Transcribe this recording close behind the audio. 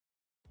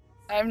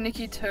I'm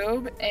Nikki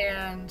Tobe,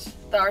 and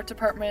the art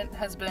department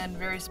has been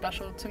very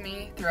special to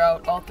me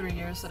throughout all 3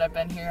 years that I've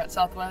been here at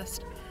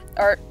Southwest.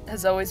 Art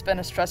has always been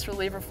a stress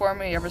reliever for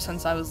me ever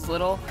since I was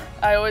little.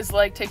 I always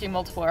like taking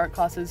multiple art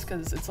classes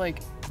because it's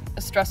like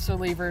a stress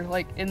reliever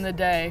like in the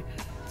day,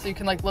 so you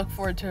can like look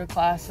forward to a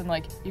class and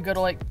like you go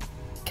to like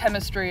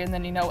chemistry and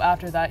then you know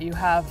after that you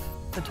have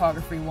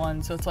photography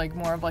 1, so it's like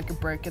more of like a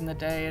break in the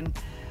day, and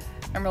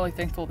I'm really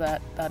thankful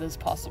that that is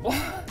possible.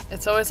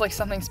 It's always like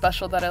something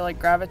special that I like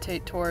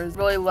gravitate towards.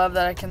 Really love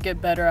that I can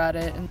get better at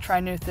it and try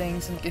new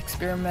things and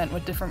experiment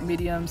with different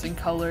mediums and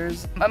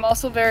colors. I'm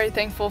also very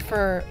thankful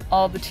for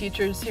all the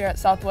teachers here at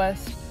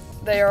Southwest.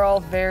 They are all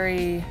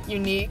very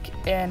unique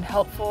and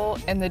helpful,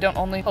 and they don't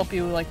only help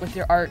you like with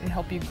your art and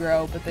help you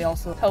grow, but they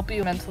also help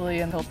you mentally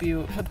and help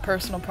you with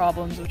personal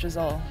problems, which is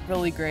all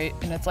really great.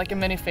 And it's like a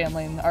mini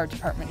family in the art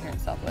department here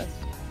at Southwest.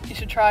 You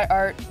should try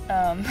art.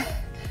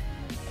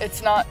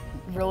 It's not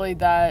really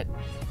that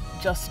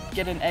just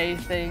get an A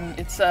thing.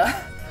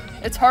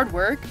 It's hard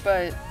work,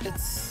 but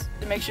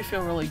it makes you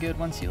feel really good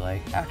once you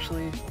like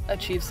actually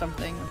achieve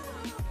something.